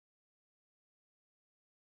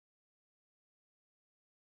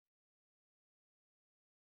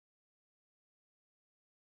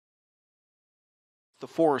The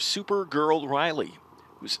 4, Supergirl Riley,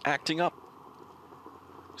 who's acting up.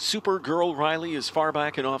 Supergirl Riley is far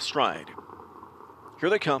back and off stride. Here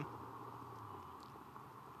they come.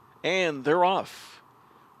 And they're off.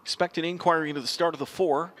 Expect an inquiry into the start of the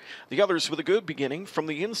 4. The others with a good beginning. From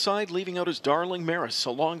the inside, leaving out his Darling Maris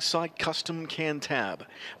alongside Custom Cantab.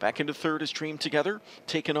 Back into third is Dream Together.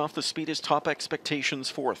 Taken off the speed is Top Expectations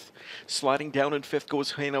fourth. Sliding down in fifth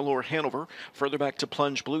goes Hannelore Hanover. Further back to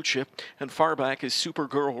Plunge Blue Chip. And far back is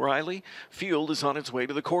Supergirl Riley. Field is on its way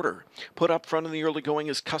to the quarter. Put up front in the early going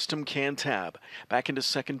is Custom Cantab. Back into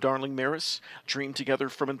second, Darling Maris. Dream Together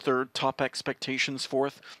from in third. Top Expectations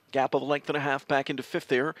fourth. Gap of a length and a half back into fifth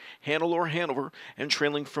there. Hannelore Hanover, and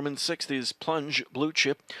trailing from in sixth is Plunge Blue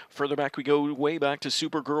Chip. Further back we go, way back to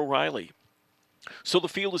Supergirl Riley. So the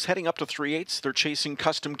field is heading up to 3/8. They're chasing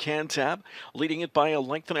Custom Cantab, leading it by a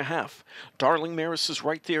length and a half. Darling Maris is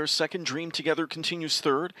right there. Second, Dream Together continues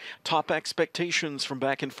third. Top Expectations from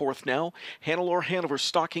back and forth now. Hannelore Hanover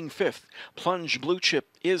stalking fifth. Plunge Blue Chip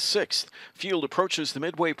is sixth. Field approaches the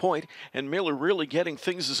midway point, and Miller really getting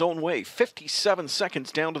things his own way. 57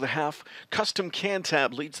 seconds down to the half. Custom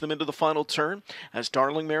Cantab leads them into the final turn as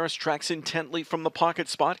Darling Maris tracks intently from the pocket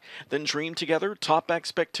spot. Then Dream Together, Top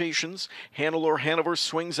Expectations. Hannelore Hanover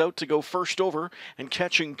swings out to go first over, and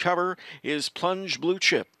catching cover is Plunge Blue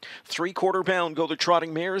Chip. Three-quarter bound go the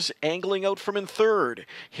trotting mares, angling out from in third.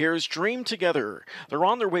 Here's Dream Together. They're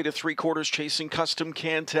on their way to three-quarters chasing Custom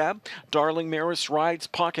Cantab. Darling Maris rides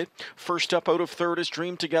pocket. First up out of third is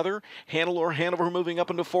Dream Together. Hannelore Hanover moving up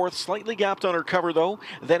into fourth, slightly gapped on her cover though.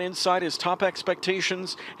 Then inside is Top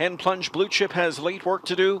Expectations, and Plunge Blue Chip has late work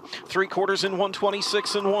to do. Three-quarters in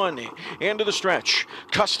 1:26 and 1. Into the stretch.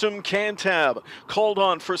 Custom Cantab called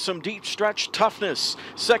on for some deep stretch toughness.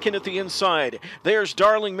 Second at the inside. There's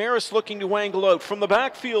Darling Maris looking to angle out. From the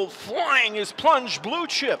backfield, flying is Plunge Blue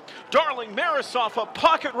Chip. Darling Maris off a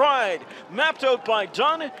pocket ride. Mapped out by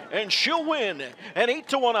Dunn, and she'll win. An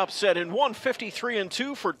 8-1 upset in 1:53 and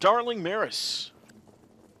 2 for Darling Maris.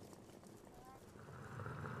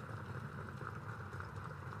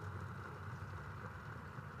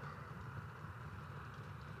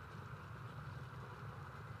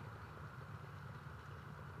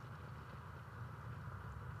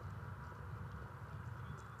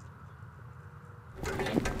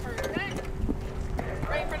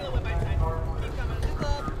 Right in front of the Woodbine side. Keep coming. Just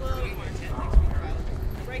a little more.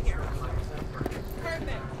 Right here.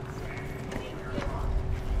 Perfect.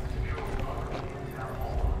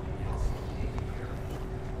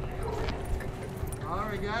 All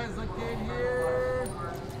right, guys, look in here.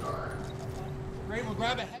 Great, we'll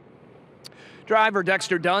grab a head. Driver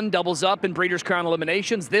Dexter Dunn doubles up in Breeders' Crown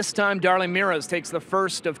eliminations. This time, Darling Maris takes the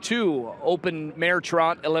first of two open mare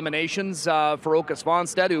trot eliminations for Oka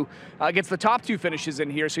Svanstedt, who gets the top two finishes in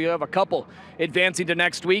here, so you have a couple advancing to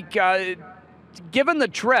next week. Given the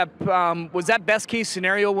trip, was that best case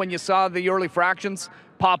scenario when you saw the early fractions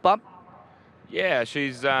pop up? Yeah,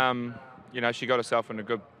 she's, she got herself in a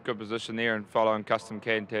good position there and following Custom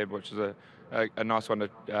Cantab, which is a nice one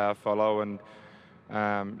to follow. And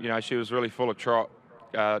she was really full of trot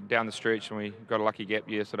down the stretch, and we got a lucky gap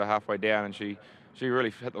here sort of halfway down, and she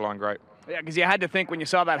really hit the line great. Yeah, because you had to think when you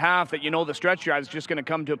saw that half that the stretch drive is just going to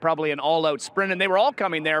come to probably an all-out sprint, and they were all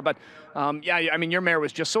coming there, but your mare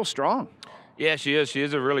was just so strong. Yeah, she is. She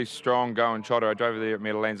is a really strong going trotter. I drove her there at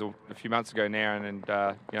Meadowlands a few months ago now, and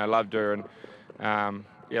loved her. And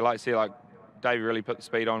like Davey really put the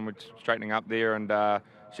speed on with straightening up there, and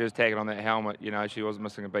she was tagging on that helmet. She wasn't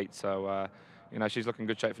missing a beat. So, she's looking in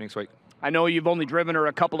good shape for next week. I know you've only driven her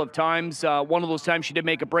a couple of times. One of those times she did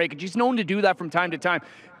make a break, and she's known to do that from time to time.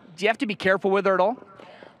 Do you have to be careful with her at all?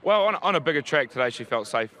 Well, on a bigger track today, she felt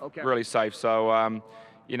safe, really safe. So,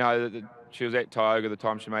 she was at Tioga the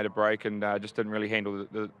time she made a break, and just didn't really handle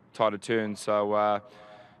the tighter turns. So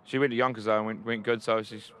she went to Yonkers though and went good. So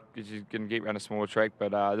she's going to get around a smaller track,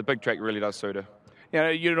 but the big track really does suit her. Yeah,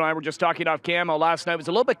 you and I were just talking off camo last night. It was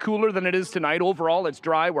a little bit cooler than it is tonight. Overall, it's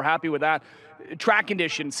dry. We're happy with that. Track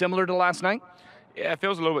conditions similar to last night? Yeah, it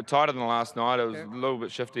feels a little bit tighter than last night. It was a little bit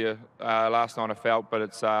shiftier last night, I felt, but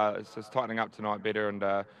it's just tightening up tonight better, and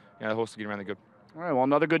the horse is getting around there good. All right, well,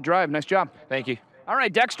 another good drive. Nice job. Thank you. All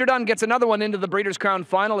right, Dexter Dunn gets another one into the Breeders' Crown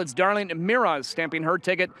final. It's Darling Maris stamping her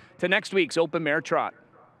ticket to next week's Open Mare Trot.